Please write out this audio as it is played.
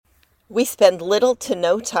We spend little to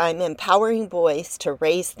no time empowering boys to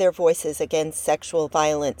raise their voices against sexual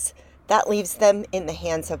violence. That leaves them in the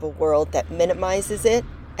hands of a world that minimizes it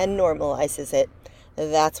and normalizes it.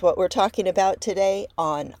 That's what we're talking about today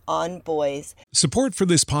on Boys. Support for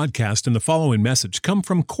this podcast and the following message come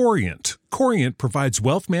from Corient. Corient provides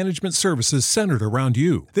wealth management services centered around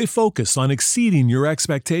you. They focus on exceeding your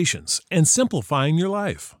expectations and simplifying your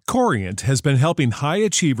life. Corient has been helping high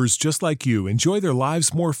achievers just like you enjoy their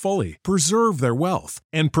lives more fully, preserve their wealth,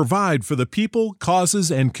 and provide for the people, causes,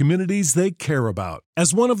 and communities they care about.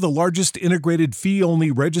 As one of the largest integrated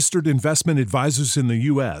fee-only registered investment advisors in the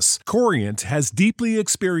U.S., Corient has deeply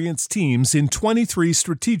experienced teams in 23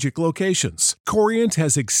 strategic locations. Corient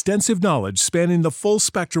has extensive knowledge spanning the full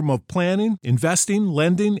spectrum of planning, investing,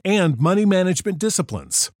 lending, and money management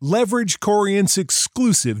disciplines. Leverage Corient's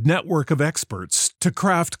exclusive network of experts to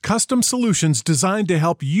craft custom solutions designed to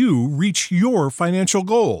help you reach your financial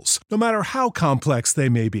goals, no matter how complex they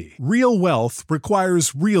may be. Real wealth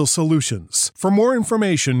requires real solutions. For more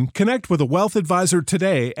information, connect with a wealth advisor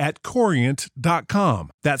today at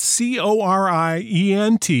Corient.com. That's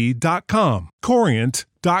Corient.com.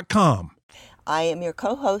 Corient.com. I am your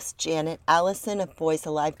co-host, Janet Allison of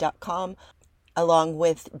BoysAlive.com, along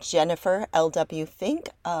with Jennifer L.W. Fink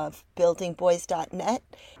of BuildingBoys.net.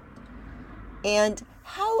 And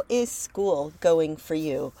how is school going for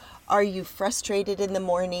you? Are you frustrated in the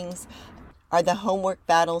mornings? Are the homework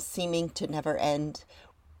battles seeming to never end?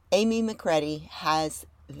 Amy McCready has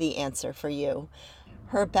the answer for you.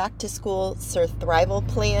 Her back-to-school survival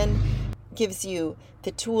plan gives you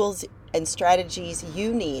the tools and strategies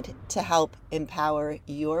you need to help empower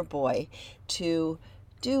your boy to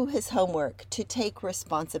do his homework, to take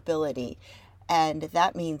responsibility. And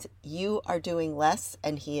that means you are doing less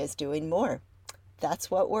and he is doing more.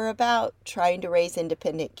 That's what we're about, trying to raise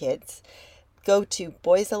independent kids. Go to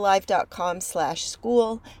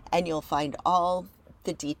boysalive.com/school and you'll find all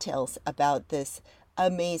the details about this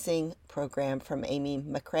amazing program from Amy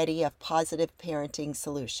McCready of Positive Parenting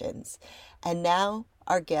Solutions. And now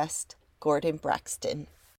our guest, Gordon Braxton.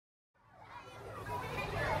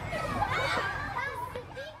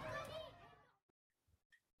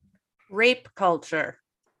 Rape culture,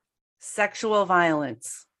 sexual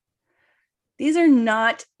violence. These are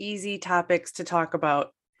not easy topics to talk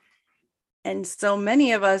about, and so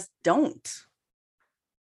many of us don't.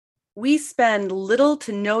 We spend little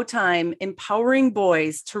to no time empowering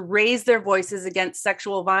boys to raise their voices against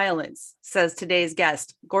sexual violence, says today's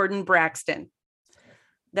guest, Gordon Braxton.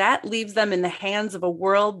 That leaves them in the hands of a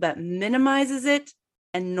world that minimizes it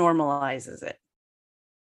and normalizes it.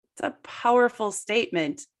 It's a powerful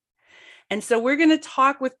statement. And so we're going to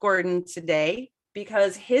talk with Gordon today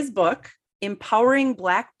because his book, Empowering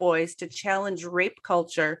Black Boys to Challenge Rape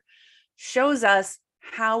Culture, shows us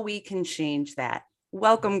how we can change that.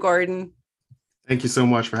 Welcome, Gordon. Thank you so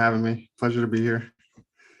much for having me. Pleasure to be here.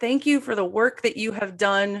 Thank you for the work that you have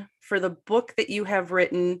done, for the book that you have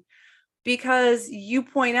written, because you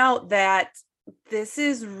point out that this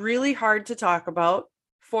is really hard to talk about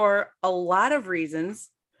for a lot of reasons,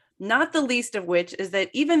 not the least of which is that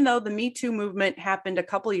even though the Me Too movement happened a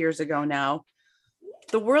couple years ago now,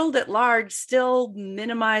 the world at large still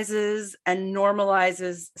minimizes and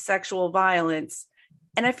normalizes sexual violence.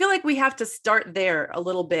 And I feel like we have to start there a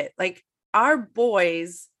little bit. Like our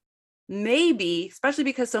boys, maybe, especially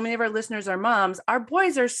because so many of our listeners are moms, our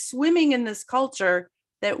boys are swimming in this culture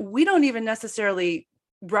that we don't even necessarily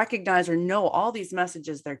recognize or know all these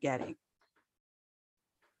messages they're getting.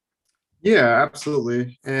 Yeah,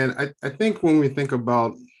 absolutely. And I think when we think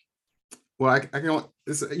about, well, I can,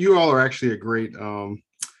 you all are actually a great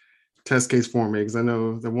test case for me because I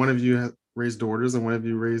know that one of you have raised daughters and one of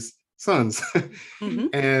you raised sons. Mm-hmm.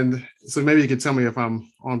 And so maybe you could tell me if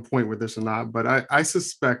I'm on point with this or not, but I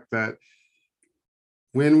suspect that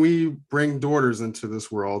when we bring daughters into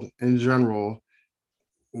this world in general,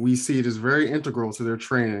 we see it as very integral to their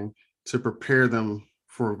training to prepare them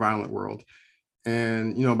for a violent world.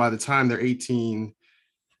 And, you know, by the time they're 18,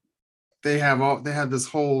 they have this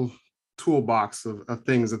whole toolbox of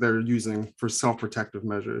things that they're using for self-protective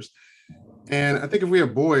measures. And I think if we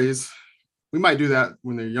have boys, we might do that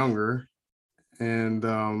when they're younger. And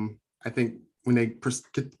I think when they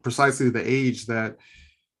get precisely the age that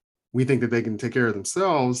we think that they can take care of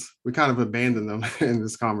themselves, we kind of abandon them in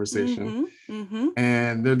this conversation. Mm-hmm, mm-hmm.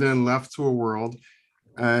 And they're then left to a world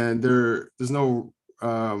and there's no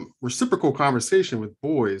reciprocal conversation with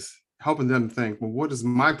boys, helping them think, well, what is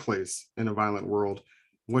my place in a violent world?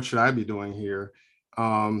 What should I be doing here?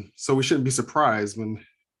 So we shouldn't be surprised when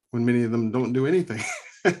many of them don't do anything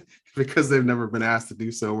because they've never been asked to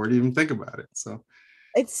do so or to even think about it. So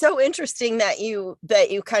It's so interesting that you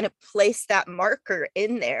kind of place that marker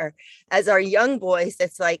in there as our young boys.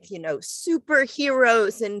 It's like,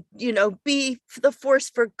 superheroes and, be the force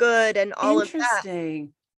for good and all of that.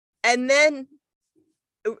 Interesting. And then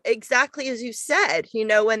exactly as you said,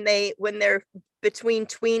 when they're between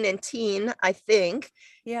tween and teen, I think,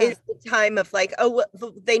 Yeah. is the time of like, oh,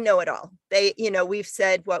 they know it all. We've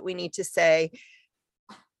said what we need to say.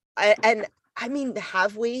 And I mean,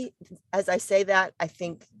 have we, as I say that, I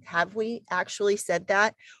think, have we actually said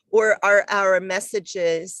that? Or are our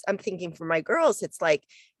messages, I'm thinking for my girls, it's like,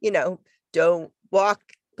 don't walk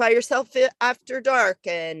by yourself after dark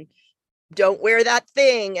and don't wear that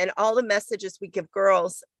thing. And all the messages we give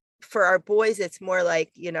girls. For our boys, it's more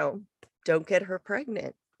like, don't get her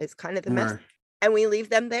pregnant. It's kind of the message. Right. And we leave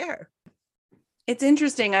them there. It's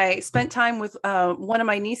interesting. I spent time with one of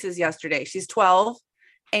my nieces yesterday. She's 12.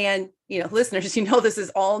 And, listeners, this is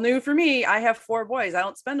all new for me. I have 4 boys. I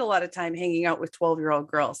don't spend a lot of time hanging out with 12-year-old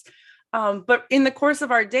girls. But in the course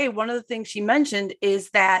of our day, one of the things she mentioned is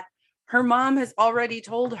that her mom has already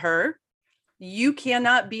told her, you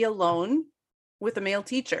cannot be alone with a male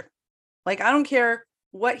teacher. Like, I don't care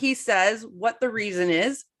what he says, what the reason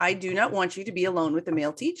is. I do not want you to be alone with a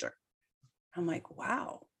male teacher. I'm like,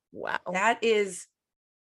 wow, that is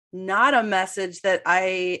not a message that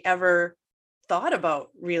I ever thought about,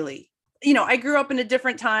 really. I grew up in a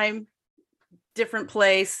different time, different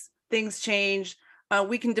place. Things change.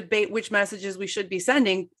 We can debate which messages we should be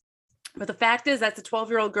sending. But the fact is, that's a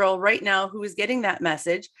 12-year-old girl right now who is getting that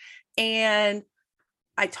message. And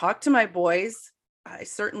I talk to my boys. I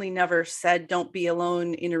certainly never said, don't be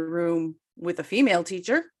alone in a room with a female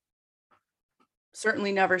teacher.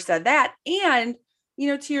 Certainly never said that. And,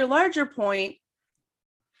 to your larger point,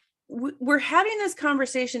 we're having this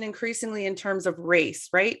conversation increasingly in terms of race,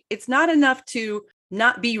 right? It's not enough to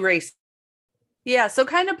not be racist. Yeah. So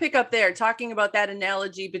kind of pick up there, talking about that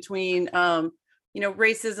analogy between,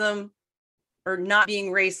 racism or not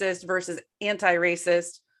being racist versus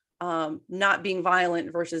anti-racist, not being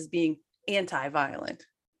violent versus being anti-violent.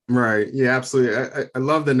 Right. Yeah, absolutely. I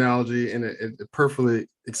love the analogy, and it perfectly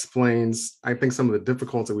explains, I think, some of the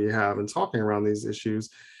difficulty we have in talking around these issues.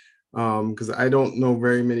 Because I don't know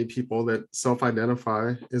very many people that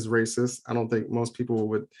self-identify as racist. I don't think most people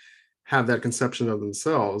would have that conception of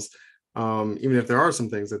themselves, even if there are some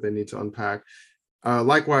things that they need to unpack.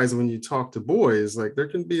 Likewise, when you talk to boys, like, there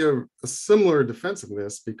can be a similar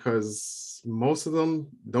defensive,ness because most of them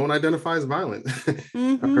don't identify as violent.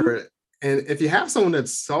 Mm-hmm. And if you have someone that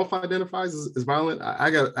self-identifies as violent,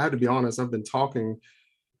 I have to be honest, I've been talking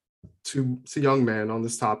to young men on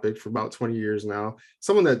this topic for about 20 years now.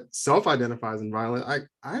 Someone that self-identifies as violent,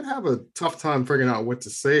 I'd have a tough time figuring out what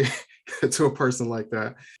to say to a person like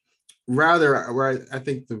that. Rather, where I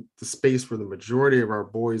think the space where the majority of our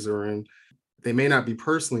boys are in, they may not be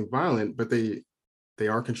personally violent, but they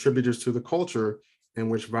are contributors to the culture in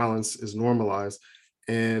which violence is normalized.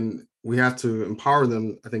 And we have to empower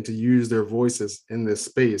them, I think, to use their voices in this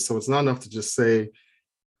space. So it's not enough to just say,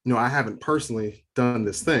 I haven't personally done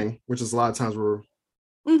this thing, which is a lot of times where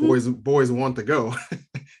boys want to go.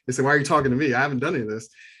 They say, why are you talking to me? I haven't done any of this.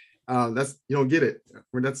 That's, you don't get it.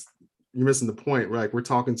 You're missing the point. We're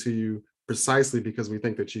talking to you precisely because we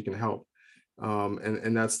think that you can help.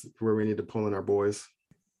 And that's where we need to pull in our boys.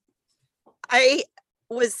 I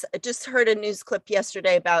just heard a news clip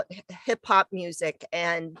yesterday about hip hop music,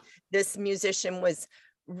 and this musician was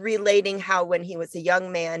relating how when he was a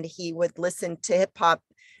young man, he would listen to hip hop,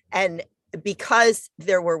 and because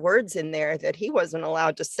there were words in there that he wasn't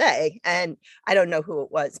allowed to say, and I don't know who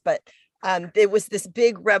it was, but there was this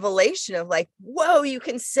big revelation of like, whoa, you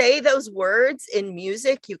can say those words in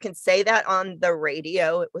music. You can say that on the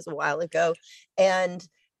radio. It was a while ago. And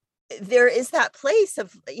there is that place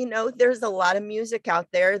of, there's a lot of music out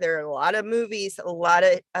there. There are a lot of movies, a lot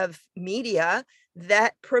of media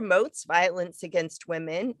that promotes violence against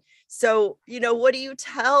women. So, what do you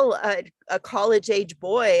tell a college age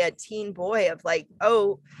boy, a teen boy, of like,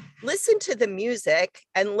 oh, listen to the music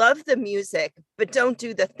and love the music, but don't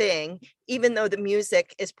do the thing, even though the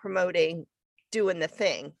music is promoting doing the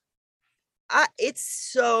thing. It's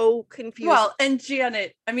so confusing. Well, and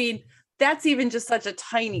Janet, I mean, that's even just such a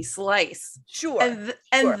tiny slice. Sure.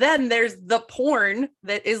 And then there's the porn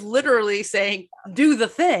that is literally saying, do the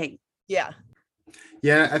thing. Yeah.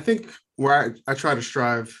 Yeah, I think where I try to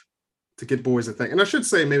strive to get boys to think, and I should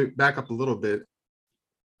say, maybe back up a little bit,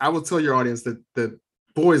 I will tell your audience that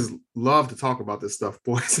boys love to talk about this stuff,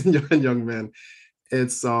 boys and young men.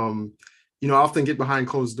 It's, I often get behind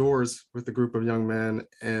closed doors with a group of young men,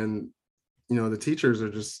 and, the teachers are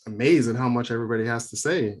just amazed at how much everybody has to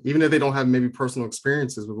say, even if they don't have maybe personal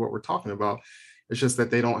experiences with what we're talking about. It's just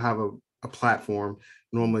that they don't have a platform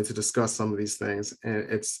normally to discuss some of these things. And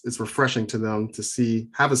it's refreshing to them to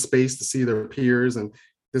have a space to see their peers and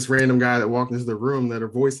this random guy that walked into the room that are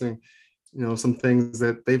voicing, some things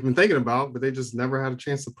that they've been thinking about, but they just never had a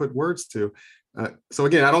chance to put words to. So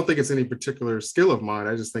again, I don't think it's any particular skill of mine.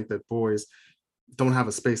 I just think that boys don't have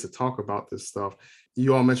a space to talk about this stuff.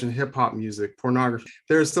 You all mentioned hip hop music, pornography.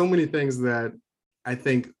 There are so many things that I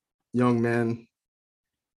think young men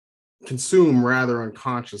consume rather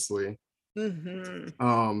unconsciously. And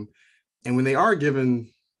when they are given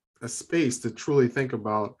a space to truly think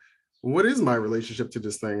about, what is my relationship to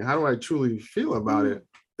this thing? How do I truly feel about it?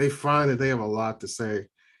 They find that they have a lot to say.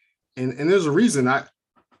 And there's a reason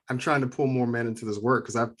I'm trying to pull more men into this work,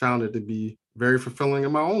 because I've found it to be very fulfilling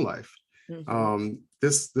in my own life.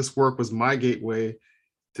 This work was my gateway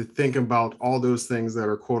to think about all those things that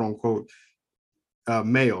are quote unquote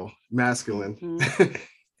male, masculine,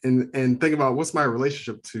 and think about what's my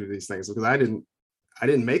relationship to these things, because I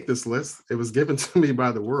didn't make this list. It was given to me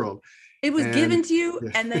by the world. It was given to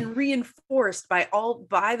you and then reinforced by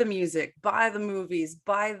the music, by the movies,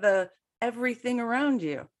 by the everything around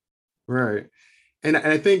you. Right. And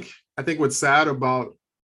I think what's sad about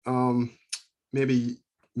maybe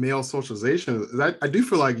male socialization is I do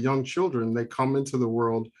feel like young children, they come into the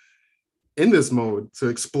world in this mode to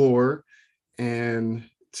explore and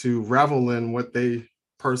to revel in what they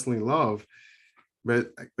personally love,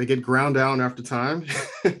 but they get ground down after time.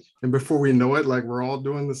 And before we know it, like, we're all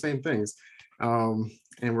doing the same things, and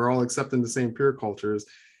we're all accepting the same peer cultures.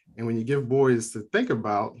 And when you give boys to think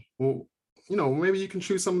about, well, maybe you can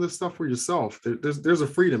choose some of this stuff for yourself. There's a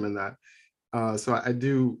freedom in that. So I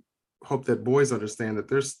do hope that boys understand that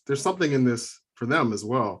there's something in this for them as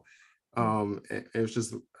well. It's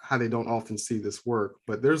just how they don't often see this work,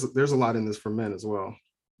 but there's a lot in this for men as well.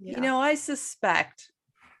 Yeah. I suspect,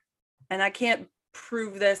 and I can't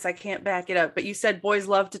prove this, I can't back it up, but you said boys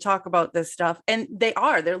love to talk about this stuff, and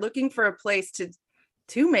they're looking for a place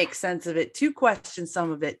to make sense of it, to question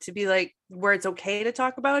some of it, to be like where it's okay to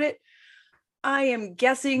talk about it. I am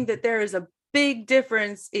guessing that there is a big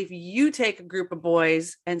difference if you take a group of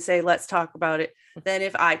boys and say, let's talk about it, than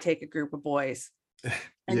if I take a group of boys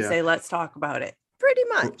and say, let's talk about it. Pretty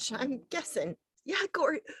much, I'm guessing. Yeah,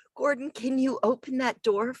 Gordon, can you open that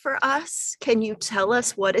door for us? Can you tell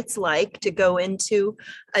us what it's like to go into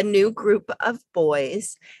a new group of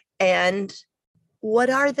boys, and what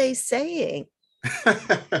are they saying?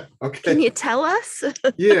 Okay. Can you tell us?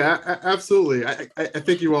 Yeah, absolutely. I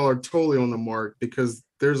think you all are totally on the mark, because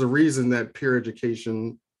there's a reason that peer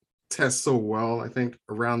education tests so well, I think,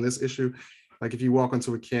 around this issue. Like, if you walk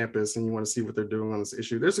onto a campus and you want to see what they're doing on this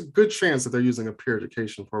issue, there's a good chance that they're using a peer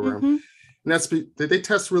education program. And they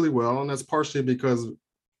test really well. And that's partially because,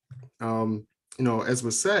 as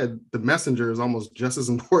was said, the messenger is almost just as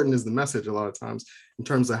important as the message a lot of times in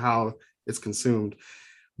terms of how it's consumed.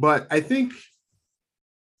 But I think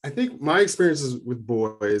my experiences with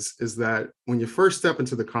boys is that when you first step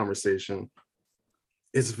into the conversation,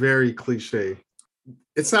 it's very cliche.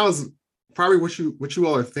 It sounds probably what you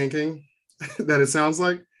all are thinking that it sounds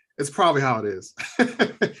like. It's probably how it is.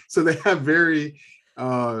 So they have very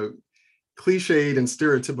cliched and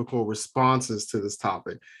stereotypical responses to this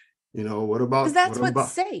topic. What about? Because that's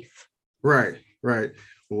what's safe. Right. Well,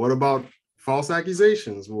 what about false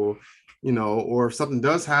accusations? Well, or if something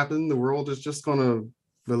does happen, the world is just going to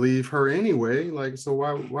believe her anyway. Like, so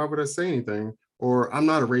why would I say anything? Or, I'm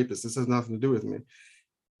not a rapist. This has nothing to do with me.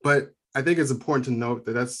 But I think it's important to note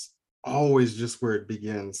that that's always just where it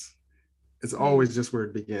begins. It's always just where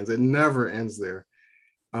it begins. It never ends there.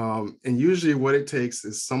 And usually what it takes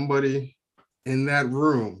is somebody in that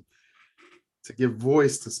room to give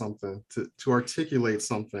voice to something, to articulate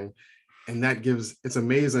something. And it's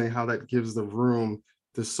amazing how that gives the room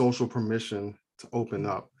the social permission to open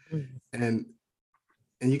up. And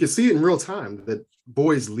you can see it in real time, that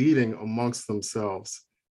boys leading amongst themselves.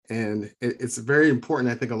 And it's very important,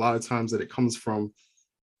 I think, a lot of times, that it comes from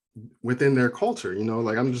within their culture.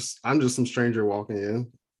 Like, I'm just some stranger walking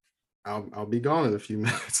in. I'll be gone in a few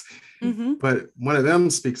minutes. But one of them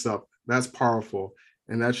speaks up. That's powerful,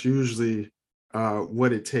 and that's usually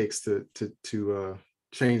what it takes to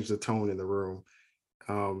change the tone in the room.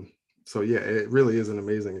 So yeah, it really is an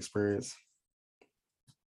amazing experience.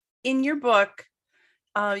 In your book,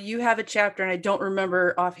 you have a chapter, and I don't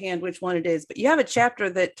remember offhand which one it is, but you have a chapter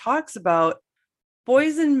that talks about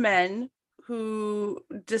boys and men who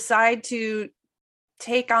decide to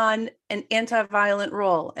take on an anti-violent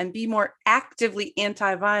role and be more actively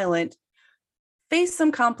anti-violent face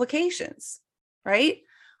some complications. right?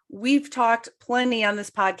 We've talked plenty on this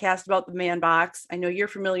podcast about the man box. I know you're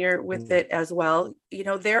familiar with it as well. You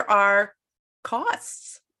know, there are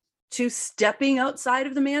costs to stepping outside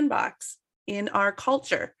of the man box in our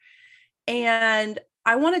culture. And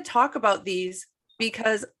I want to talk about these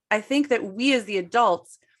because I think that we as the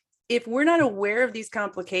adults, if we're not aware of these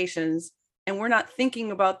complications and we're not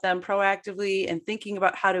thinking about them proactively and thinking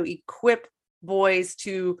about how to equip boys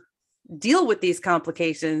to deal with these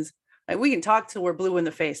complications, like we can talk till we're blue in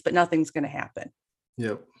the face, but nothing's going to happen.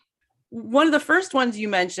 Yep. One of the first ones you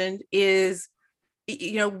mentioned is,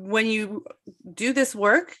 you know, when you do this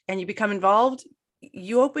work and you become involved,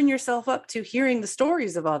 you open yourself up to hearing the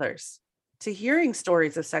stories of others, to hearing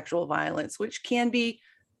stories of sexual violence, which can be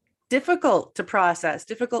difficult to process,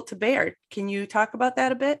 difficult to bear. Can you talk about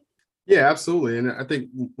that a bit? Yeah, absolutely. And I think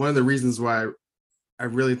one of the reasons why I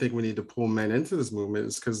really think we need to pull men into this movement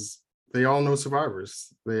is because they all know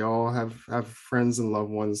survivors. They all have friends and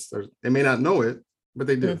loved ones. They may not know it, but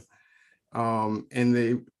they do.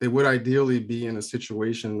 And they would ideally be in a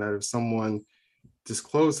situation that if someone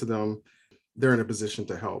disclosed to them, they're in a position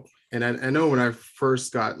to help. And I know when I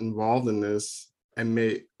first got involved in this,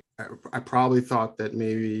 I probably thought that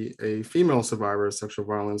maybe a female survivor of sexual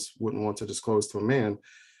violence wouldn't want to disclose to a man.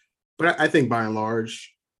 But I think by and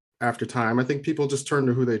large, after time, I think people just turn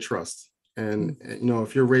to who they trust. And, you know,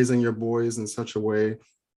 if you're raising your boys in such a way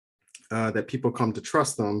that people come to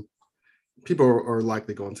trust them, people are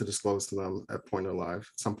likely going to disclose to them at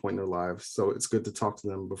some point in their lives. So it's good to talk to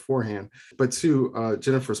them beforehand. But to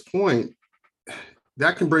Jennifer's point,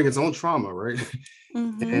 that can bring its own trauma, right?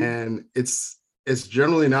 And it's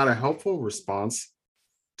generally not a helpful response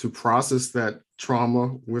to process that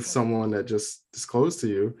trauma with someone that just disclosed to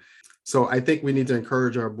you. So I think we need to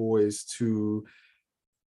encourage our boys to,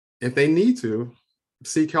 if they need to,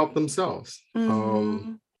 seek help themselves.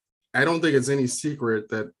 I don't think it's any secret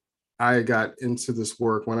that I got into this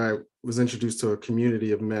work when I was introduced to a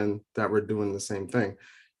community of men that were doing the same thing.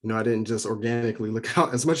 You know, I didn't just organically look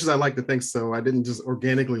out, as much as I like to think so, I didn't just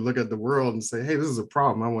organically look at the world and say, hey, this is a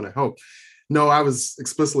problem, I want to help. No, I was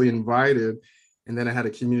explicitly invited, and then I had a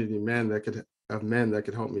community of men that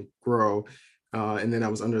could help me grow. And then I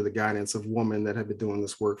was under the guidance of women that had been doing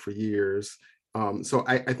this work for years. So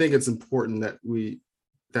I think it's important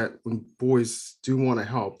that when boys do want to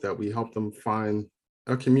help, that we help them find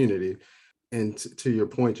a community. And to your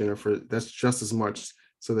point, Jennifer, that's just as much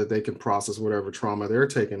so that they can process whatever trauma they're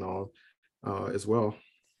taking on as well.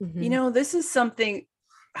 You know, this is something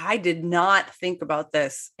I did not think about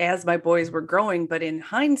this as my boys were growing, but in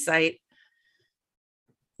hindsight,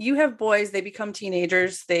 you have boys, they become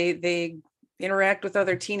teenagers, they interact with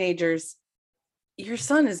other teenagers. Your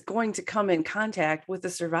son is going to come in contact with a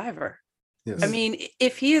survivor. Yes. I mean,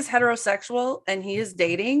 if he is heterosexual and he is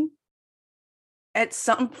dating, at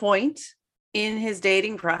some point in his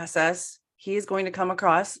dating process, he is going to come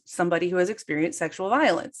across somebody who has experienced sexual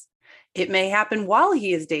violence. It may happen while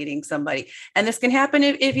he is dating somebody. And this can happen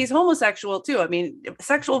if he's homosexual too. I mean,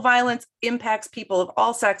 sexual violence impacts people of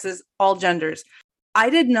all sexes, all genders. I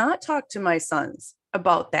did not talk to my sons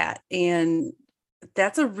about that. And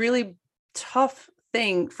that's a really tough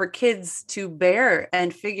thing for kids to bear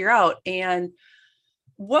and figure out. And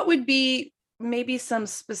what would be maybe some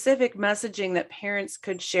specific messaging that parents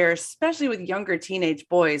could share, especially with younger teenage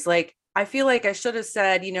boys? Like, I feel like I should have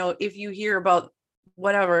said, you know, if you hear about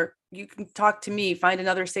whatever, you can talk to me, find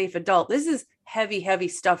another safe adult. This is heavy, heavy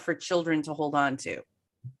stuff for children to hold on to.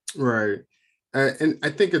 Right. And I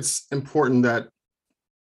think it's important that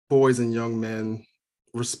boys and young men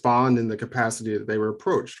respond in the capacity that they were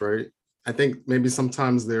approached, right? I think maybe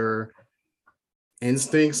sometimes their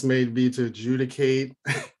instincts may be to adjudicate,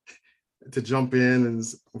 to jump in and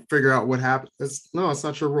figure out what happened. It's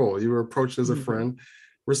not your role. You were approached as a friend.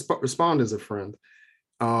 Respond as a friend.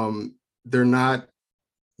 They're not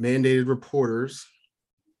mandated reporters,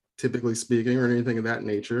 typically speaking, or anything of that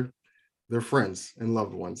nature. They're friends and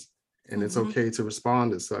loved ones, and it's okay to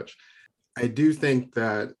respond as such. I do think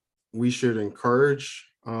that we should encourage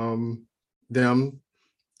them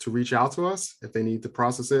to reach out to us if they need to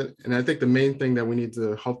process it. And I think the main thing that we need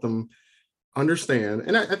to help them understand,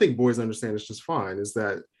 and I think boys understand this just fine, is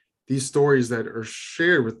that these stories that are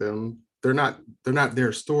shared with them, they're not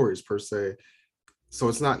their stories per se. So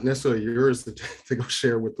it's not necessarily yours to go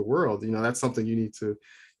share with the world. You know, that's something you need to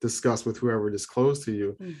discuss with whoever disclosed to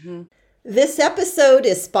you. This episode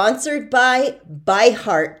is sponsored by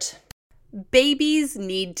ByHeart. Babies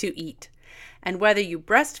need to eat. And whether you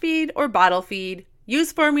breastfeed or bottle feed,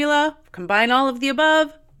 use formula, combine all of the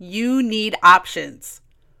above, you need options.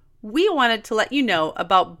 We wanted to let you know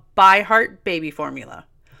about ByHeart Baby Formula.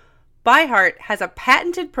 ByHeart has a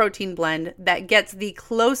patented protein blend that gets the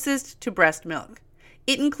closest to breast milk.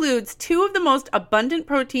 It includes 2 of the most abundant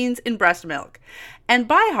proteins in breast milk, and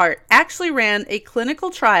ByHeart actually ran a clinical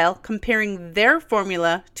trial comparing their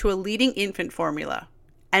formula to a leading infant formula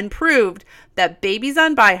and proved that babies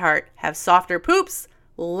on ByHeart have softer poops,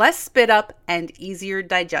 less spit up, and easier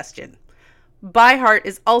digestion. ByHeart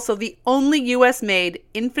is also the only US-made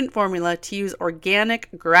infant formula to use organic,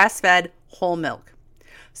 grass-fed whole milk.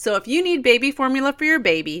 So if you need baby formula for your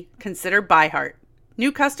baby, consider ByHeart.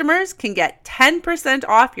 New customers can get 10%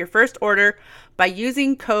 off your first order by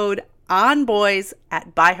using code ONBOYS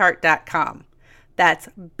at byheart.com. That's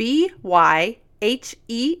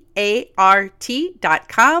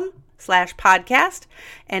BYHEART.com/podcast,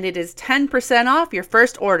 and it is 10% off your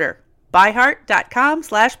first order.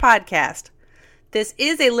 byheart.com/podcast. This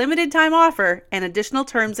is a limited time offer, and additional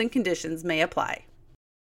terms and conditions may apply.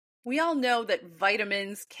 We all know that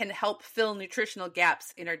vitamins can help fill nutritional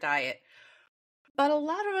gaps in our diet. But a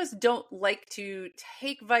lot of us don't like to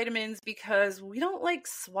take vitamins because we don't like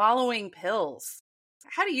swallowing pills.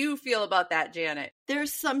 How do you feel about that, Janet?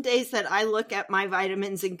 There's some days that I look at my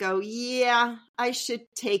vitamins and go, yeah, I should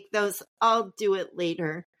take those. I'll do it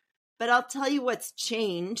later. But I'll tell you what's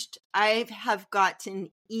changed. I have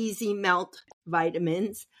gotten Easy Melt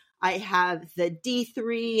vitamins. I have the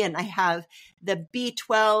D3 and I have the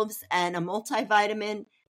B12s and a multivitamin.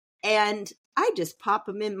 And I just pop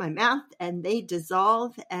them in my mouth and they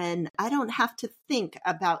dissolve, and I don't have to think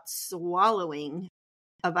about swallowing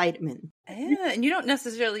a vitamin. Yeah, and you don't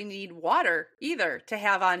necessarily need water either to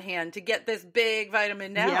have on hand to get this big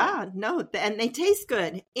vitamin down. Yeah, no, and they taste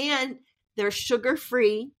good. And they're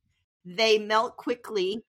sugar-free. They melt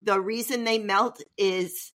quickly. The reason they melt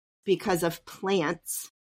is because of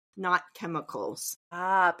plants, not chemicals.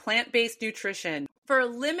 Plant-based nutrition. For a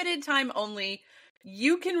limited time only,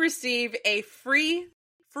 you can receive a free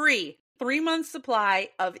 3-month supply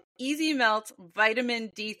of Easy Melt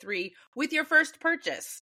Vitamin D3 with your first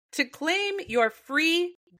purchase. To claim your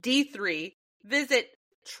free D3, visit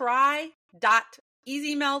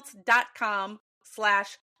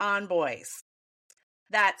try.easymelts.com/onboys.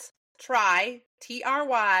 That's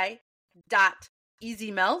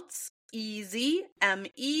try.easymelts,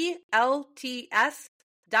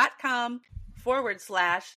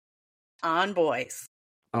 EZMELTS.com/onboys.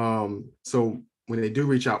 So when they do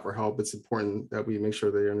reach out for help, it's important that we make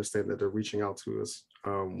sure they understand that they're reaching out to us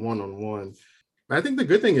one-on-one. But I think the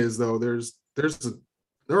good thing is, though, there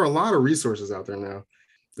are a lot of resources out there now.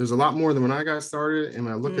 There's a lot more than when I got started. And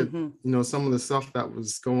when I look at, some of the stuff that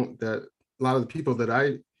a lot of the people that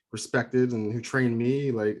I respected and who trained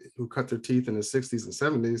me, like who cut their teeth in the 60s and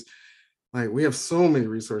 70s, like we have so many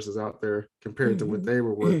resources out there compared to what they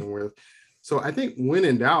were working with. So I think when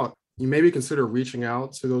in doubt, you maybe consider reaching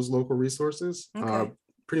out to those local resources. Okay.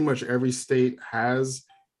 Pretty much every state has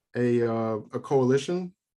a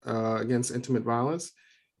coalition against intimate violence.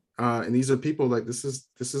 And these are people like this is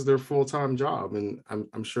their full-time job. And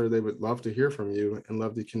I'm sure they would love to hear from you and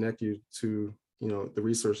love to connect you to, the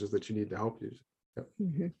resources that you need to help you. Yep.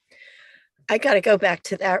 Mm-hmm. I got to go back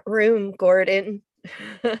to that room, Gordon.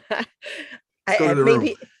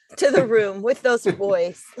 Maybe to the room with those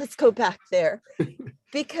boys. Let's go back there.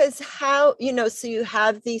 Because how, so you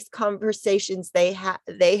have these conversations, they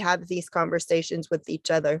have these conversations with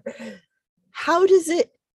each other. How do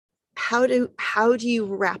you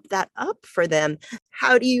wrap that up for them?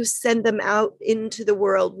 How do you send them out into the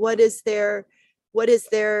world? What is their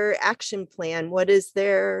action plan? What is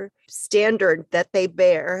their standard that they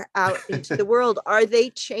bear out into the world? Are they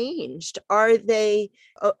changed? Are they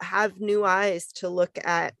have new eyes to look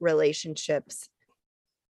at relationships?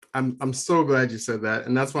 I'm so glad you said that.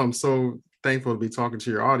 And that's why I'm so thankful to be talking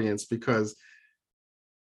to your audience, because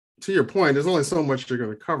to your point, there's only so much you're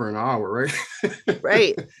going to cover in an hour, right?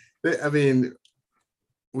 Right. I mean,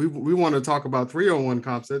 we want to talk about 301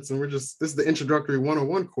 concepts, and this is the introductory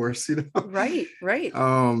 101 course, Right.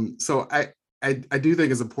 So I do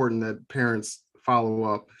think it's important that parents follow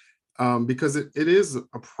up, because it is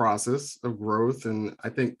a process of growth. And I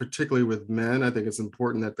think particularly with men, I think it's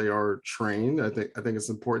important that they are trained. I think it's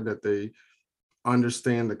important that they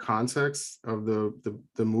understand the context of the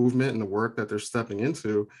movement and the work that they're stepping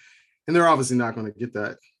into. And they're obviously not going to get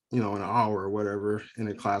that, in an hour or whatever in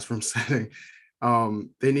a classroom setting.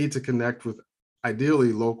 They need to connect with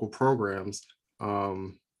ideally local programs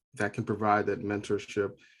that can provide that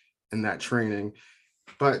mentorship and that training.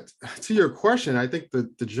 But to your question, I think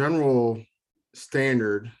the general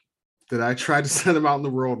standard that I try to send them out in the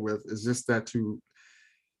world with is just that to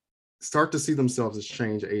start to see themselves as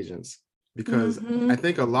change agents. Because I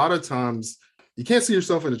think a lot of times you can't see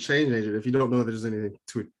yourself as a change agent if you don't know there's anything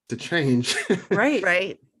to change. Right.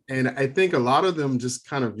 Right. And I think a lot of them just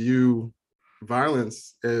kind of view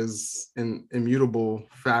violence as an immutable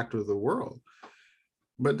fact of the world.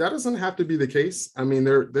 But that doesn't have to be the case. I mean,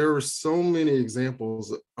 there are so many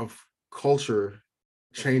examples of culture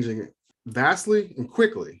changing vastly and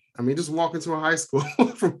quickly. I mean, just walk into a high school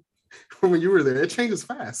from when you were there, it changes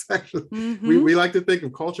fast. Actually, we like to think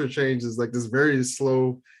of culture change as like this very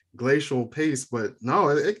slow glacial pace, but no,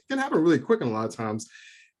 it can happen really quick and a lot of times.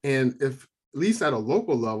 And if, at least at a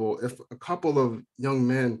local level, if a couple of young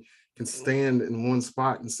men can stand in one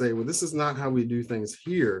spot and say, well, this is not how we do things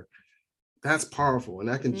here, that's powerful. And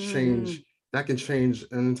that can change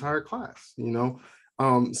an entire class, you know?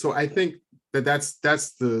 So I think that's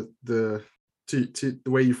the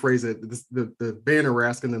way you phrase it, the banner we're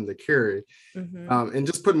asking them to carry. And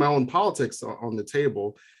just put my own politics on the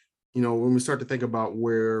table. You know, when we start to think about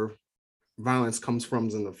where violence comes from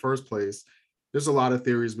in the first place, there's a lot of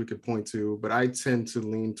theories we could point to, but I tend to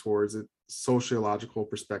lean towards it, sociological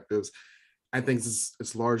perspectives. I think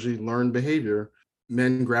it's largely learned behavior.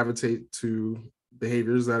 Men gravitate to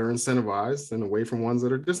behaviors that are incentivized and away from ones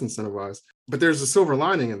that are disincentivized. But there's a silver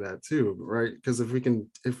lining in that too, right? Because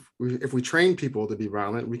if we train people to be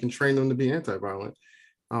violent, we can train them to be anti-violent.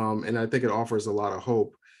 And I think it offers a lot of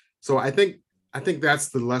hope. So I think that's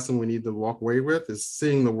the lesson we need to walk away with, is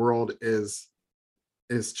seeing the world is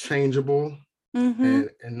changeable and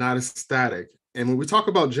not as static. And when we talk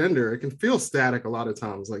about gender, it can feel static a lot of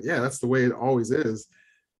times. Like, yeah, that's the way it always is.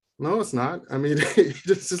 No, it's not. I mean,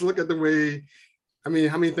 just look at the way, I mean,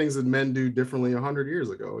 how many things did men do differently 100 years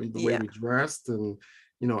ago? The way we dressed and,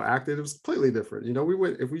 you know, acted, it was completely different. You know, we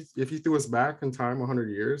would, if you threw us back in time 100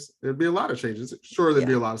 years, there'd be a lot of changes. Sure, there'd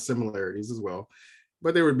be a lot of similarities as well,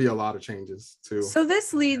 but there would be a lot of changes too. So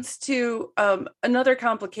this leads to another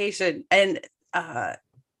complication, and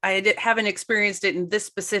I haven't experienced it in this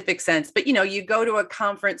specific sense, but you know, you go to a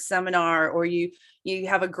conference seminar or you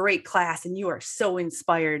have a great class and you are so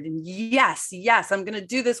inspired and yes, I'm going to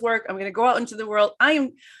do this work. I'm going to go out into the world.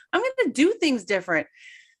 I'm going to do things different.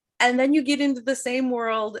 And then you get into the same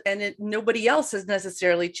world and nobody else has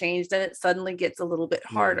necessarily changed, and it suddenly gets a little bit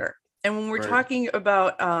harder. And when we're talking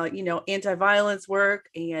about, you know, anti-violence work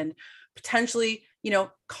and potentially, you know,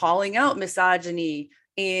 calling out misogyny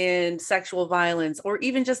and sexual violence, or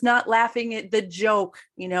even just not laughing at the joke,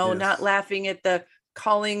 you know, not laughing at the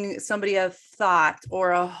calling somebody a thought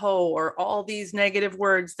or a hoe or all these negative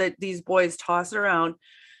words that these boys toss around,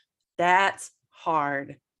 that's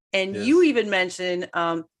hard. And you even mentioned,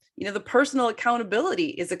 you know, the personal accountability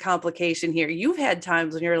is a complication here. You've had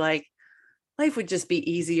times when you're like, life would just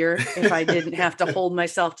be easier if I didn't have to hold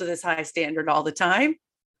myself to this high standard all the time.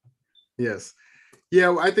 Yes.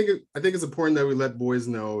 Yeah, I think it's important that we let boys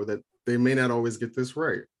know that they may not always get this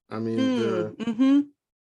right. I mean,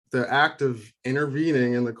 the act of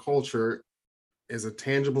intervening in the culture is a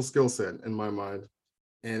tangible skill set in my mind,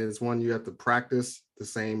 and it's one you have to practice the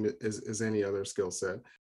same as any other skill set.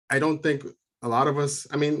 I don't think a lot of us,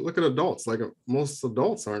 I mean, look at adults. Like, most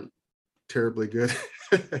adults aren't terribly good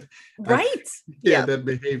right that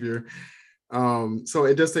behavior. So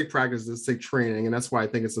it does take practice, it does take training, and that's why I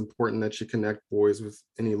think it's important that you connect boys with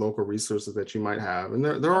any local resources that you might have, and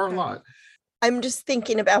there are a lot. I'm just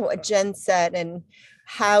thinking about what Jen said and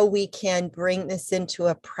how we can bring this into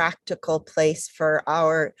a practical place for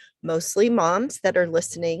our mostly moms that are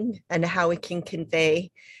listening, and how we can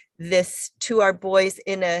convey this to our boys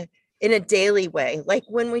in a daily way. Like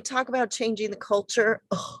when we talk about changing the culture,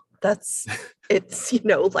 it's, you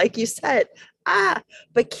know, like you said,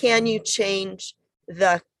 but can you change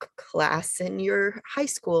the class in your high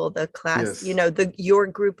school, the class, you know, your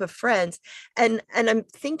group of friends? And I'm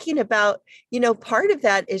thinking about, you know, part of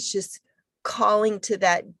that is just calling to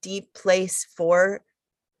that deep place for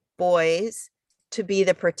boys to be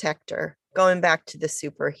the protector, going back to the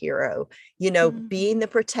superhero, you know, being the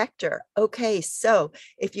protector. Okay, so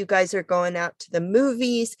if you guys are going out to the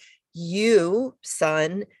movies, you,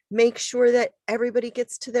 son, make sure that everybody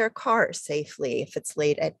gets to their car safely if it's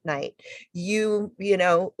late at night. You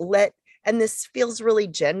know, and this feels really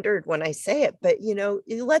gendered when I say it, but you know,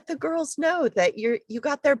 you let the girls know that you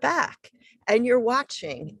got their back and you're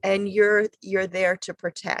watching and you're there to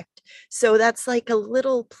protect. So that's like a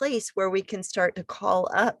little place where we can start to call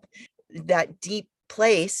up that deep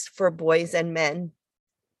place for boys and men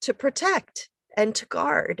to protect and to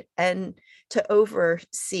guard and to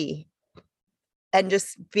oversee, and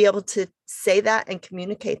just be able to say that and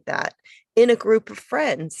communicate that in a group of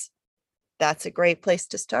friends. That's a great place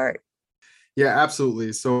to start. Yeah,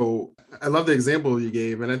 absolutely. So I love the example you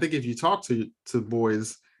gave. And I think if you talk to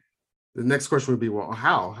boys, the next question would be, well,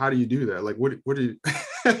 how do you do that? Like, what do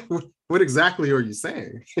you, what exactly are you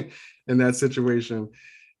saying in that situation?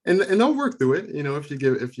 And they'll work through it,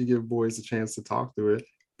 if you give boys a chance to talk through it,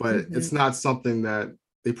 but Mm-hmm. it's not something that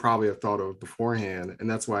they probably have thought of beforehand. And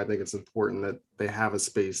that's why I think it's important that they have a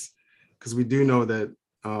space, because we do know that,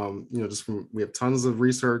 we have tons of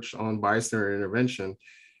research on bystander intervention.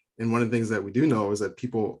 And one of the things that we do know is that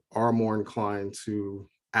people are more inclined to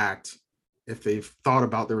act if they've thought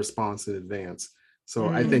about their response in advance. So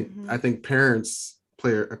Mm-hmm. I think parents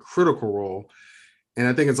play a critical role. And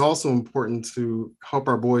I think it's also important to help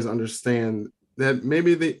our boys understand that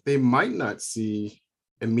maybe they might not see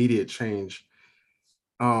immediate change.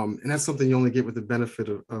 And that's something you only get with the benefit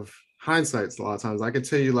of hindsight a lot of times. I can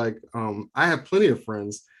tell you, like, I have plenty of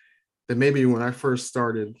friends that maybe when I first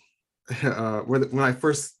started, when I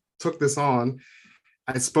first took this on,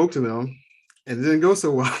 I spoke to them and it didn't go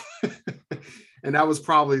so well. And that was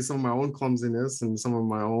probably some of my own clumsiness and some of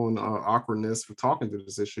my own awkwardness for talking to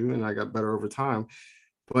this issue. And I got better over time.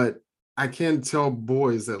 But I can tell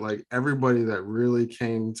boys that, like, everybody that really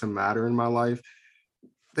came to matter in my life,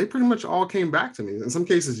 they pretty much all came back to me in some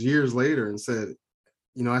cases years later and said,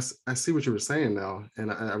 I see what you were saying now,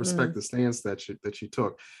 and I respect the stance that you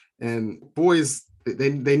took. And boys,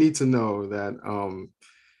 they need to know that,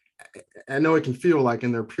 I know it can feel like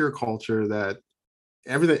in their peer culture that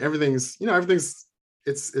everything's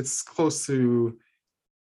it's close to,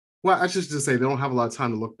 well, I should just say they don't have a lot of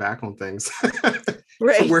time to look back on things.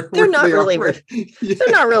 Right. Where they're not they really yeah.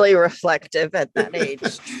 they're not really reflective at that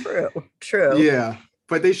age. True. Yeah.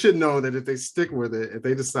 But they should know that if they stick with it, if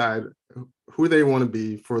they decide who they want to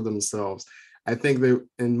be for themselves, I think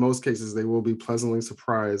in most cases, they will be pleasantly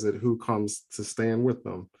surprised at who comes to stand with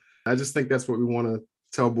them. I just think that's what we want to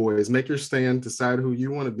tell boys. Make your stand, decide who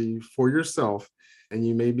you want to be for yourself. And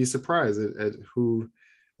you may be surprised at who,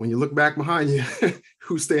 when you look back behind you,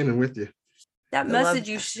 who's standing with you. That message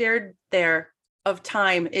you shared there of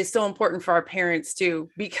time is so important for our parents too,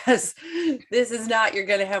 because this is not, you're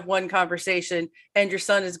going to have one conversation and your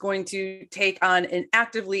son is going to take on an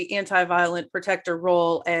actively anti-violent protector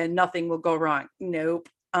role and nothing will go wrong. Nope.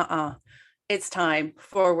 It's time,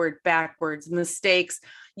 forward, backwards, mistakes.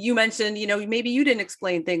 You mentioned, maybe you didn't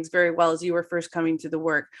explain things very well as you were first coming to the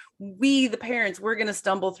work. We, the parents, we're going to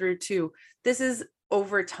stumble through too. This is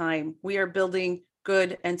over time. We are building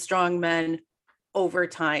good and strong men over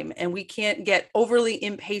time, and we can't get overly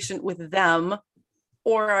impatient with them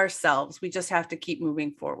or ourselves. We just have to keep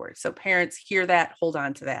moving forward. So parents, hear that, hold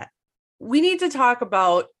on to that. We need to talk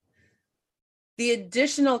about the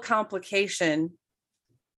additional complication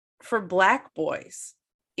for Black boys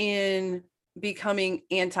in becoming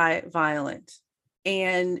anti-violent.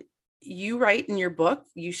 And you write in your book,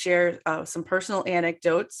 you share some personal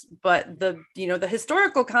anecdotes, but the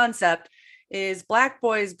historical concept is Black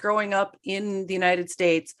boys growing up in the United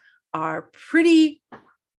States are pretty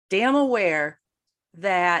damn aware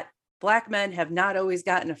that Black men have not always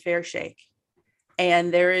gotten a fair shake.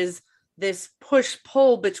 And there is this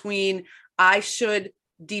push-pull between, I should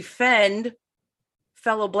defend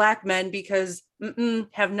fellow Black men because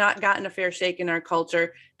have not gotten a fair shake in our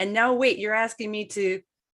culture. And now, wait, you're asking me to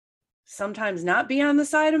sometimes not be on the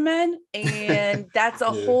side of men? And that's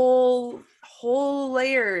a whole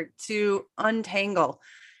layer to untangle.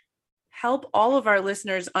 Help all of our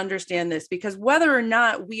listeners understand this, because whether or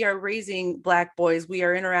not we are raising Black boys, we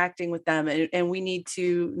are interacting with them, and we need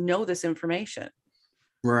to know this information.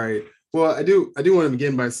 Right. Well, I do want to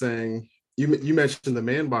begin by saying, you mentioned the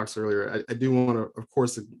man box earlier. I do want to, of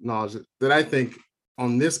course, acknowledge that I think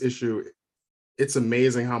on this issue, it's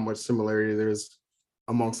amazing how much similarity there is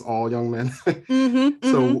amongst all young men.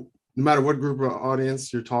 So no matter what group of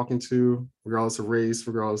audience you're talking to, regardless of race,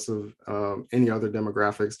 regardless of any other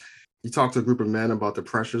demographics, you talk to a group of men about the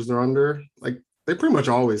pressures they're under, like, they pretty much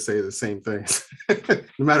always say the same things,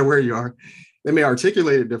 no matter where you are. They may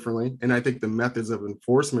articulate it differently. And I think the methods of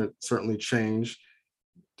enforcement certainly change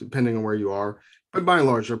depending on where you are. But by and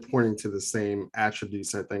large, they're pointing to the same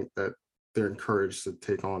attributes, I think, that they're encouraged to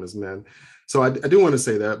take on as men. So I do want to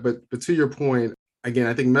say that. But to your point, again,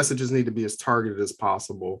 I think messages need to be as targeted as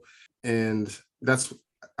possible. And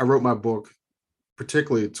I wrote my book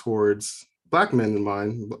particularly towards Black men in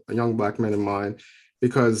mind, young Black men in mind,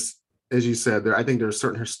 because, as you said, I think there are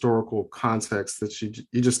certain historical contexts that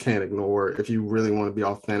you just can't ignore if you really want to be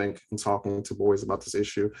authentic in talking to boys about this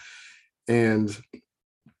issue. And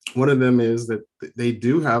one of them is that they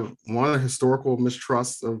do have one historical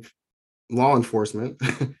mistrust of law enforcement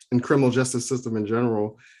and criminal justice system in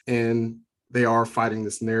general. And they are fighting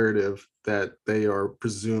this narrative that they are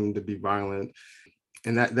presumed to be violent.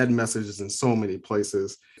 And that message is in so many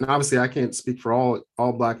places. And obviously I can't speak for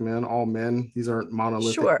all Black men, all men. These aren't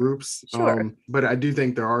monolithic Sure. groups. Sure. But I do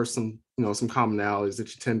think there are some, some commonalities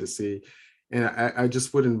that you tend to see. And I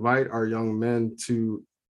just would invite our young men to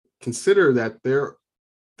consider that there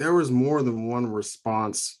was more than one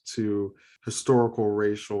response to historical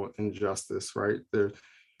racial injustice, right?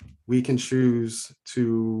 We can choose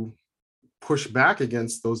to push back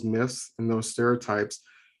against those myths and those stereotypes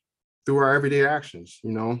through our everyday actions,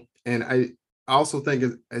 And I also think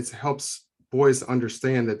it helps boys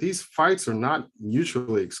understand that these fights are not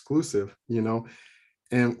mutually exclusive,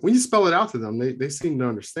 And when you spell it out to them, they seem to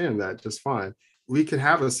understand that just fine. We could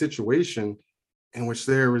have a situation in which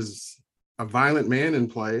there is a violent man in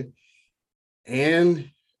play and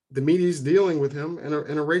the media is dealing with him in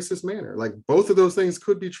a racist manner. Like both of those things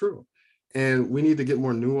could be true. And we need to get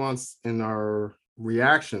more nuance in our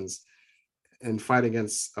reactions and fight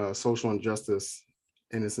against social injustice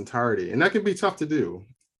in its entirety. And that can be tough to do.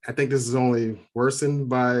 I think this is only worsened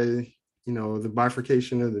by, the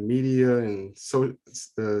bifurcation of the media and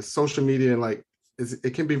the social media. And like,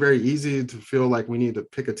 it can be very easy to feel like we need to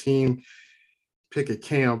pick a team, pick a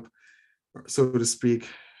camp, so to speak.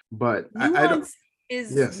 But I don't.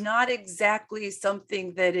 Is not exactly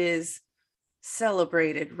something that is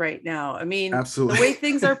celebrated right now. I mean, absolutely. The way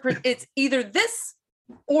things are, it's either this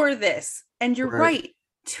or this. And you're right.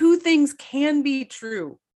 Two things can be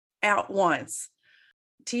true at once.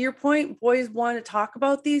 To your point, boys want to talk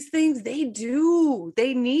about these things. They do.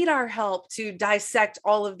 They need our help to dissect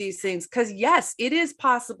all of these things. Because yes, it is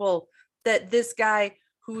possible that this guy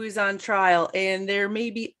who is on trial, and there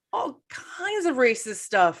may be all kinds of racist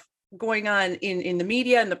stuff going on in the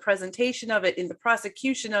media and the presentation of it, in the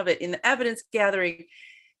prosecution of it, in the evidence gathering,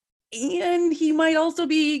 and he might also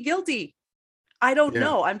be guilty. I don't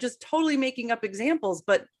know. I'm just totally making up examples,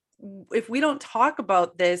 but if we don't talk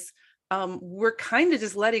about this, we're kind of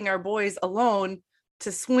just letting our boys alone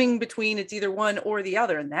to swing between it's either one or the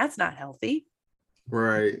other, and that's not healthy.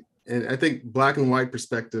 Right. And I think black and white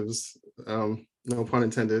perspectives, no pun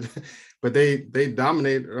intended, but they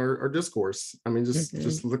dominate our discourse. I mean,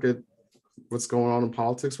 just look at what's going on in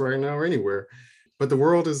politics right now or anywhere. But the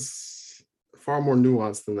world is far more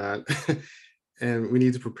nuanced than that. And we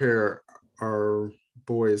need to prepare our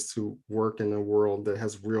boys to work in a world that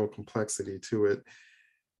has real complexity to it.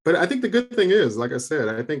 But I think the good thing is, like I said,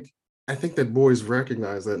 I think that boys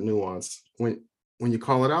recognize that nuance when you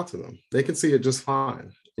call it out to them. They can see it just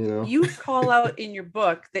fine. You call out in your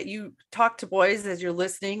book that you talk to boys as you're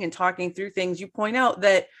listening and talking through things. You point out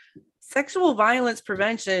that sexual violence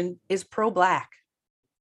prevention is pro-Black.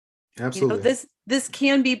 Absolutely. This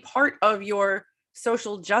can be part of your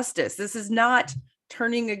social justice. This is not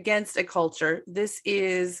turning against a culture.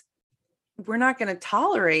 We're not going to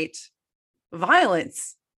tolerate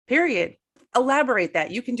violence, period. Elaborate that.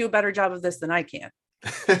 You can do a better job of this than I can.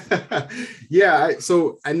 Yeah.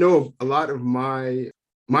 So I know a lot of my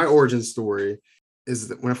origin story is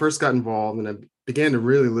that when I first got involved and I began to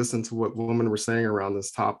really listen to what women were saying around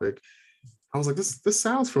this topic, I was like, this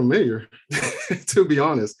sounds familiar, to be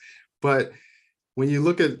honest. But when you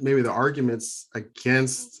look at maybe the arguments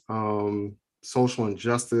against social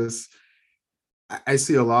injustice, I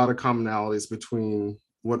see a lot of commonalities between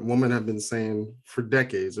what women have been saying for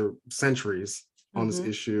decades or centuries on this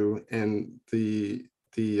issue and the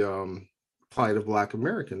plight of Black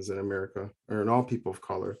Americans in America, or in all people of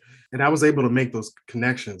color. And I was able to make those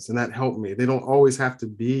connections, and that helped me. They don't always have to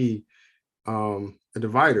be a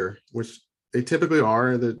divider, which they typically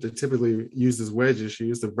are. They're typically used as wedge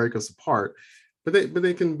issues to break us apart, but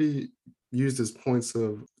they can be used as points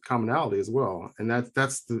of commonality as well. And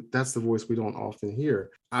that's the voice we don't often hear.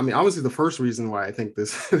 I mean, obviously the first reason why I think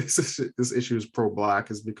this issue is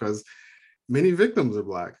pro-Black is because many victims are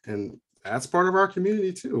Black, and that's part of our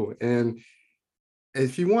community too. And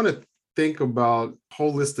if you want to think about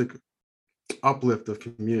holistic uplift of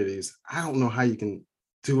communities, I don't know how you can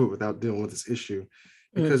do it without dealing with this issue.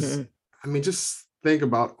 Because I mean, just think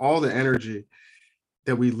about all the energy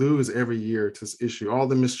that we lose every year to this issue, all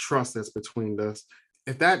the mistrust that's between us.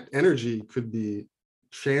 If that energy could be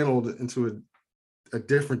channeled into a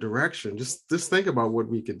different direction, just think about what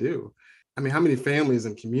we could do. I mean, how many families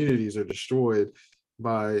and communities are destroyed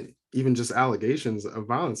by even just allegations of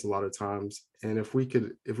violence a lot of times? And if we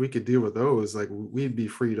could deal with those, like, we'd be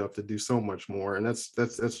freed up to do so much more. And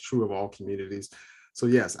that's true of all communities. So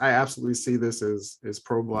yes, I absolutely see this as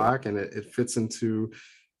pro-Black, and it fits into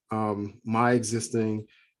my existing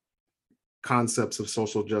concepts of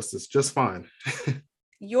social justice just fine.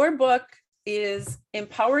 Your book is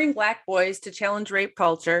Empowering Black Boys to Challenge Rape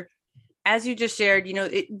Culture. as you just shared,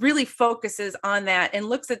 it really focuses on that and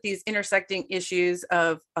looks at these intersecting issues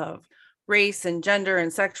of race and gender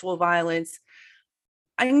and sexual violence.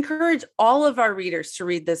 I encourage all of our readers to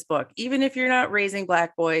read this book, even if you're not raising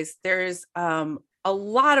Black boys. There's a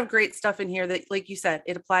lot of great stuff in here that, like you said,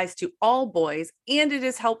 it applies to all boys, and it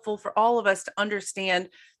is helpful for all of us to understand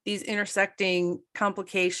these intersecting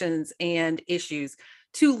complications and issues,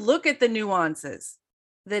 to look at the nuances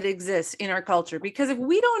that exist in our culture. Because if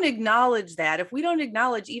we don't acknowledge that, if we don't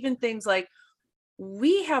acknowledge even things like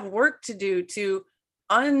we have work to do to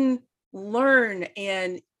unlearn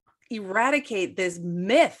and eradicate this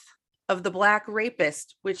myth of the Black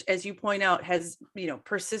rapist, which, as you point out, has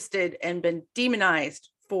persisted and been demonized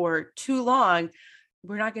for too long,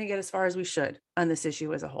 we're not going to get as far as we should on this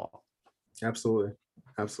issue as a whole. Absolutely.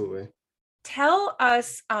 Tell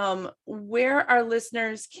us where our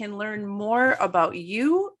listeners can learn more about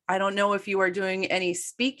you. I don't know if you are doing any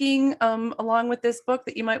speaking along with this book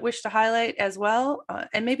that you might wish to highlight as well,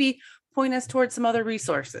 and maybe point us towards some other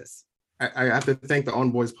resources. I have to thank the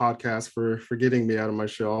On Boys podcast for getting me out of my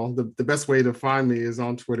shell. The best way to find me is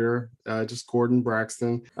on Twitter, just Gordon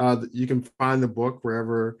Braxton. You can find the book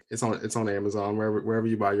wherever it's on Amazon, wherever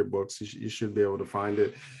you buy your books. You should be able to find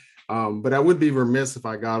it. But I would be remiss if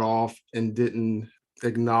I got off and didn't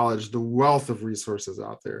acknowledge the wealth of resources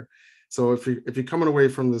out there. So if you're coming away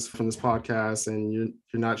from this podcast and you're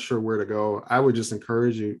not sure where to go, I would just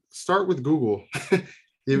encourage you, start with Google.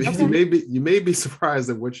 You may be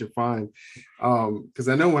surprised at what you find, because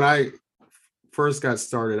I know when I first got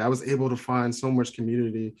started, I was able to find so much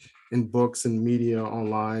community in books and media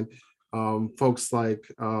online. Folks like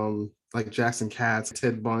Jackson Katz,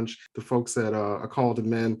 Ted Bunch, the folks at A Call to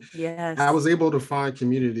Men. Yes, I was able to find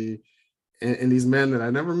community in these men that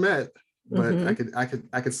I never met, but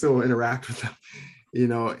I could still interact with them.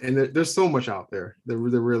 And there's so much out there. There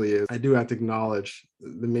really is. I do have to acknowledge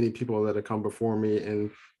the many people that have come before me and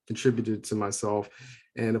contributed to myself.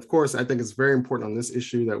 And of course, I think it's very important on this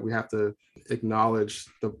issue that we have to acknowledge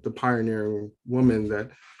the pioneering woman that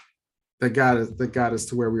got us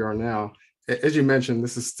to where we are now. As you mentioned,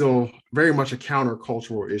 this is still very much a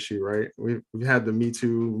countercultural issue, right? We've had the Me Too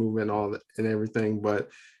movement, and everything, but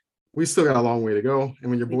we still got a long way to go. And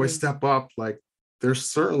when your boys step up, they're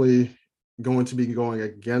certainly going to be going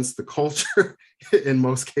against the culture in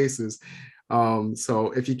most cases.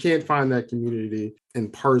 So if you can't find that community in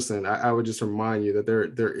person, I would just remind you that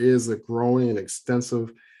there is a growing and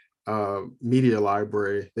extensive media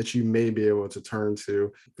library that you may be able to turn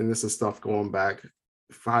to. And this is stuff going back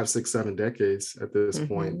 5, 6, 7 decades at this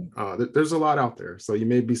point. There's a lot out there. So you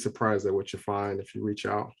may be surprised at what you find if you reach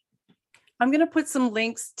out. I'm going to put some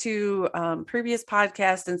links to previous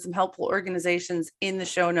podcasts and some helpful organizations in the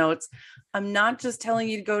show notes. I'm not just telling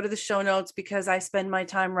you to go to the show notes because I spend my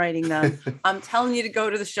time writing them. I'm telling you to go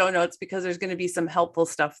to the show notes because there's going to be some helpful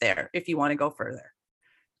stuff there if you want to go further.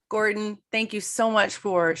 Gordon, thank you so much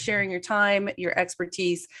for sharing your time, your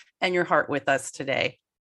expertise, and your heart with us today.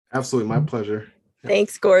 Absolutely. My pleasure.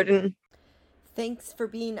 Thanks, Gordon. Thanks for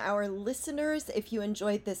being our listeners. If you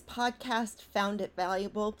enjoyed this podcast, found it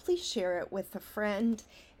valuable, please share it with a friend.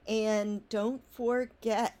 And don't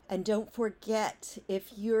forget,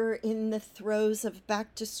 if you're in the throes of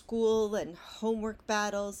back to school and homework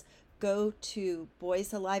battles, go to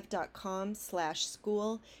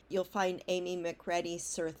boysalive.com/school. You'll find Amy McReady's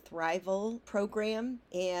Surthrival program,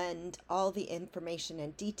 and all the information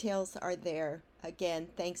and details are there. Again,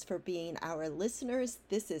 thanks for being our listeners.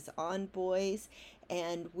 This is On Boys,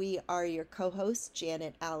 and we are your co-hosts,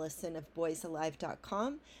 Janet Allison of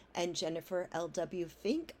boysalive.com and Jennifer L.W.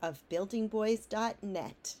 Fink of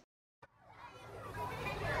buildingboys.net.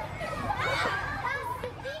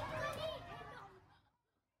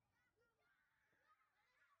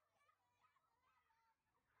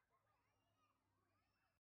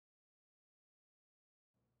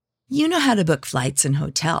 You know how to book flights and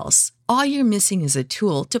hotels. All you're missing is a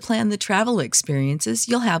tool to plan the travel experiences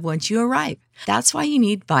you'll have once you arrive. That's why you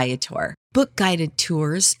need Viator. Book guided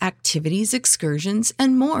tours, activities, excursions,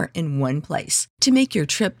 and more in one place to make your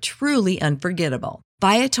trip truly unforgettable.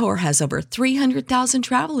 Viator has over 300,000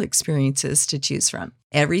 travel experiences to choose from.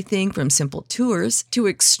 Everything from simple tours to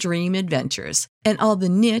extreme adventures and all the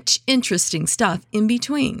niche, interesting stuff in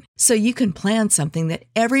between. So you can plan something that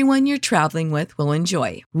everyone you're traveling with will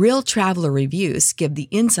enjoy. Real traveler reviews give the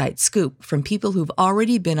inside scoop from people who've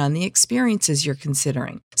already been on the experiences you're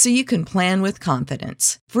considering. So you can plan with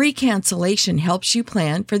confidence. Free cancellation helps you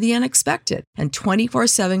plan for the unexpected. And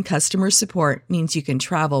 24/7 customer support means you can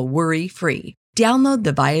travel worry-free. Download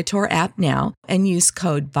the Viator app now and use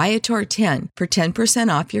code Viator10 for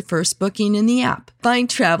 10% off your first booking in the app. Find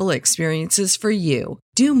travel experiences for you.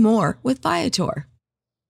 Do more with Viator.